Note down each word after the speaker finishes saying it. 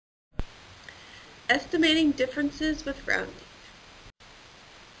estimating differences with rounding.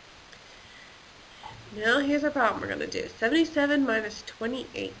 Now here's our problem we're going to do. 77 minus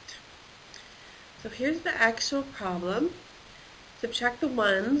 28. So here's the actual problem. Subtract the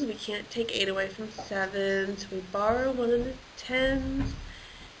 1s. We can't take 8 away from 7, so we borrow 1 of the 10s,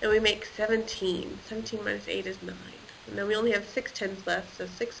 and we make 17. 17 minus 8 is 9. And then we only have 6 10s left, so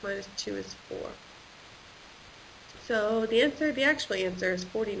 6 minus 2 is 4. So the actual answer is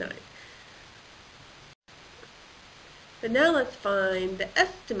 49. But now let's find the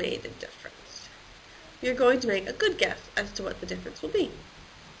estimated difference. You're going to make a good guess as to what the difference will be.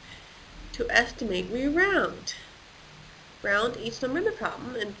 To estimate, we round. Round each number in the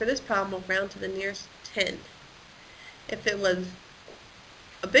problem, and for this problem we'll round to the nearest 10. If it was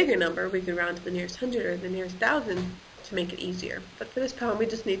a bigger number, we could round to the nearest 100 or the nearest 1,000 to make it easier. But for this problem we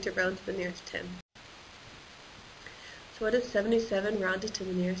just need to round to the nearest 10. So what is 77 rounded to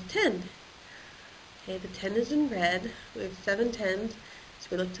the nearest 10? Okay, the 10 is in red. We have 7 10s, so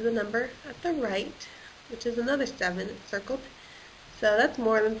we look to the number at the right, which is another 7. It's circled. So that's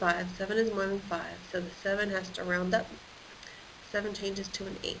more than 5. 7 is more than 5. So the 7 has to round up. 7 changes to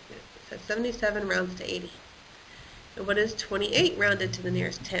an 8. So 77 rounds to 80. And what is 28 rounded to the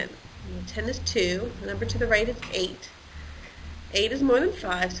nearest 10? And 10 is 2. The number to the right is 8. 8 is more than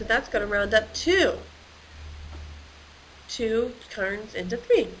 5, so that's going to round up 2. 2 turns into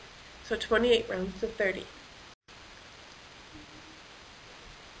 3. So 28 rounds to 30.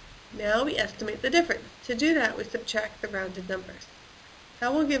 Now we estimate the difference. To do that, we subtract the rounded numbers.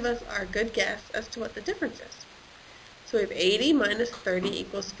 That will give us our good guess as to what the difference is. So we have 80 minus 30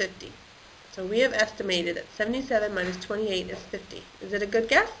 equals 50. So we have estimated that 77 minus 28 is 50. Is it a good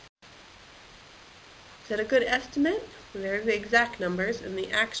guess? Is it a good estimate? There are the exact numbers, and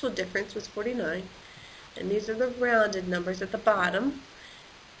the actual difference was 49. And these are the rounded numbers at the bottom,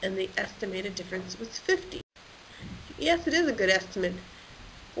 and the estimated difference was 50. Yes, it is a good estimate.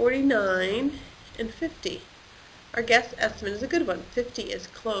 49 and 50. Our guess estimate is a good one. 50 is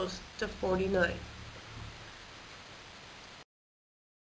close to 49.